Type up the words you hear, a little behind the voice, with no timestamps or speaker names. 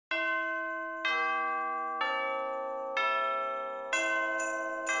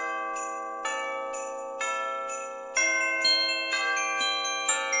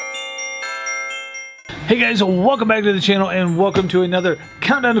Hey guys, welcome back to the channel and welcome to another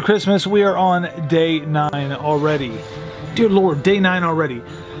countdown to Christmas. We are on day 9 already. Dear Lord, day 9 already.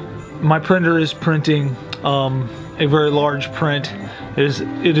 My printer is printing a very large print.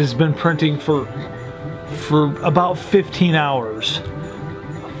 It has been printing for about 15 hours.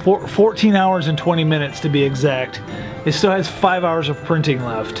 14 hours and 20 minutes to be exact. It still has 5 hours of printing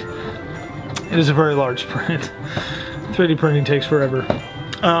left. It is a very large print. 3D printing takes forever.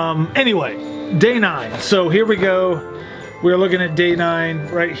 Anyway. Day 9. So here we go. We're looking at day 9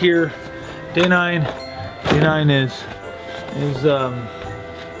 right here. Day 9. Day 9 is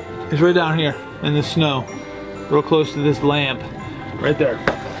right down here in the snow, real close to this lamp, right there.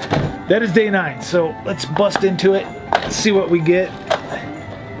 That is day 9. So let's bust into it. Let's see what we get.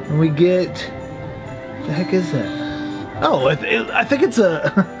 And we get. The heck is that? Oh, I think it's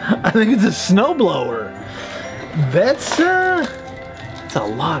a. I think it's a snowblower. That's a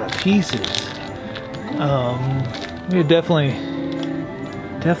lot of pieces. We're definitely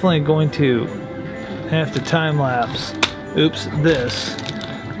going to have to time lapse. Oops, this,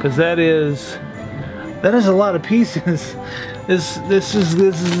 because that is a lot of pieces. This is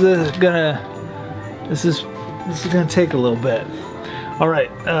gonna take a little bit. All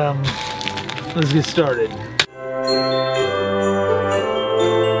right, let's get started.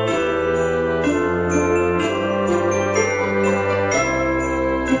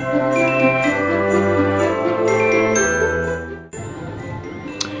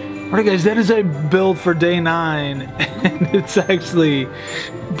 Alright guys, that is a build for day 9, and it's actually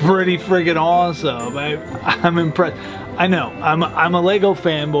pretty friggin' awesome. I'm impressed. I know, I'm a Lego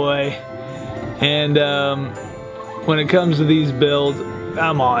fanboy, and when it comes to these builds,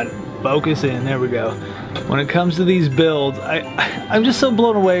 come on, focus in, there we go. When it comes to these builds, I'm just so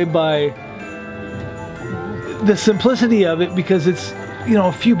blown away by the simplicity of it, because it's, you know,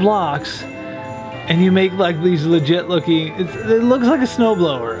 a few blocks. And you make like these legit looking, it looks like a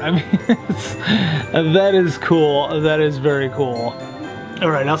snowblower. I mean, that is cool. That is very cool. All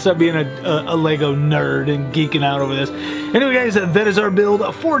right, I'll stop being a Lego nerd and geeking out over this. Anyway guys, that is our build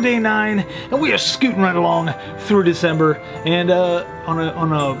for day 9, and we are scooting right along through December. And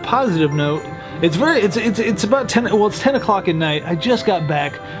on a positive note, it's about 10, well, it's 10 o'clock at night. I just got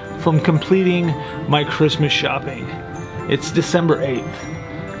back from completing my Christmas shopping. It's December 8th.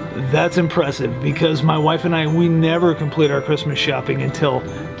 That's impressive, because my wife and I, we never complete our Christmas shopping until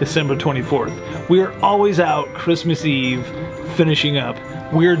December 24th. We are always out Christmas Eve finishing up.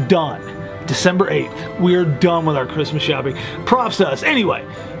 We're done. December 8th. We are done with our Christmas shopping. Props to us. Anyway,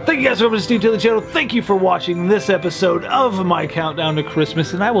 thank you guys for coming to Tooley channel. Thank you for watching this episode of my countdown to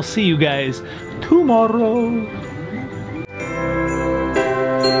Christmas, and I will see you guys tomorrow.